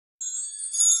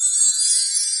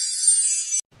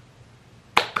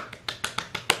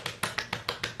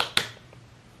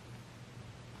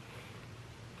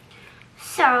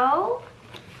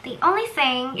The only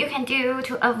thing you can do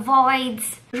to avoid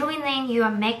ruining your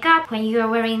makeup when you are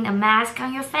wearing a mask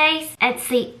on your face, it's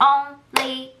the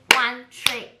only one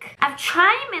trick. I've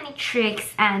tried many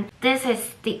tricks and this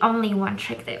is the only one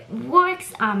trick that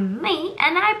works on me,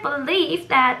 and I believe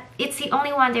that it's the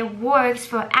only one that works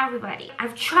for everybody.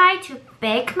 I've tried to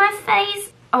bake my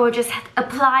face or just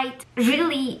apply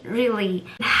really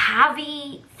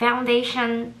heavy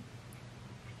foundation.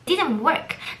 Didn't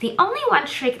work. The only one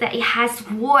trick that it has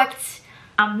worked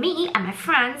on me and my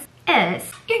friends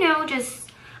is,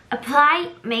 just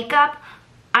apply makeup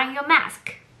on your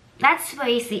mask. That's so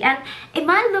easy, and it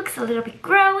might look a little bit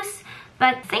gross,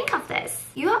 but think of this.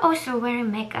 You are also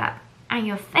wearing makeup on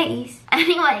your face.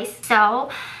 Anyways, so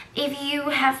if you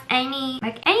have any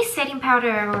setting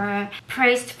powder or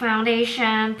pressed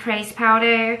foundation, pressed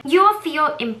powder, you'll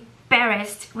feel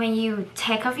embarrassed when you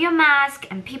take off your mask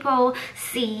and people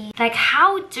see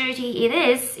how dirty it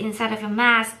is inside of your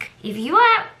mask. If you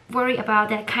are worried about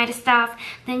that kind of stuff,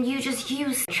 then you just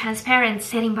use transparent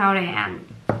setting powder and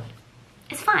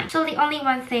it's fine. So the only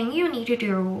one thing you need to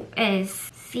do is,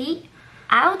 see,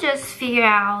 I'll just figure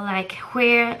out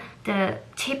where the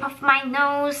tip of my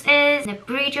nose is, the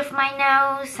bridge of my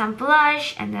nose, some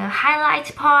blush, and the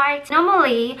highlight part.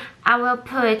 Normally, I will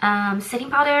put setting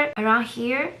powder around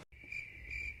here.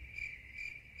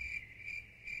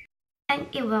 And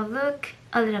it will look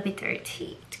a little bit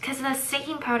dirty because the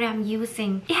setting powder I'm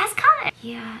using, it has color.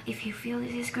 Yeah, if you feel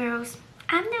this is gross,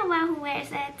 I'm the one who wears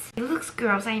it. It looks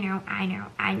gross, I know. And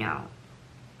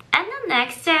the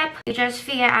next step, you just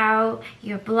figure out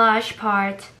your blush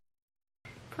part.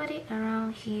 Put it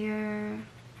around here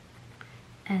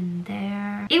and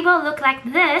there. It will look like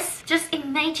this. Just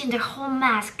imagine the whole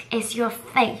mask is your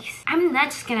face. I'm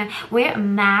not just gonna wear a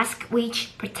mask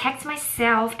which protects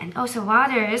myself and also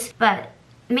others, but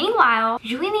meanwhile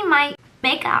ruining my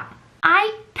makeup.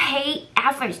 I pay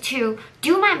effort to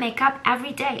do my makeup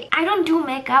every day. I don't do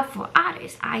makeup for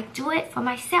others. I do it for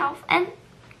myself and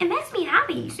it makes me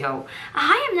happy. So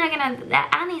I am not gonna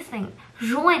let anything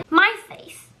ruin my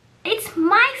face. It's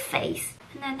my face.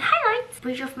 And then highlights,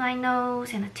 bridge of my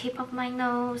nose and the tip of my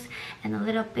nose and a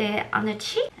little bit on the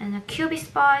cheek and a cupid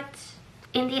spot.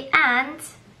 In the end,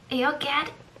 you'll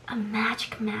get a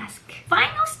magic mask.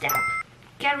 Final step,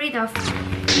 get rid of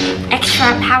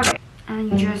extra powder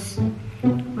and you just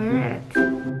wear it.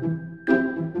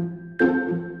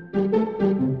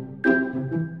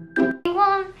 You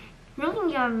won't ruin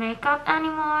your makeup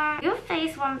anymore. Your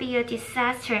face won't be a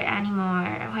disaster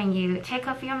anymore when you take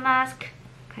off your mask.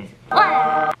 The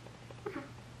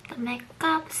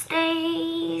makeup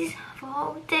stays for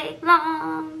all day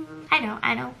long.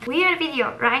 I know. Weird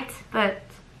video, right? But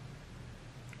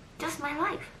just my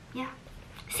life. Yeah.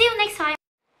 See you next time.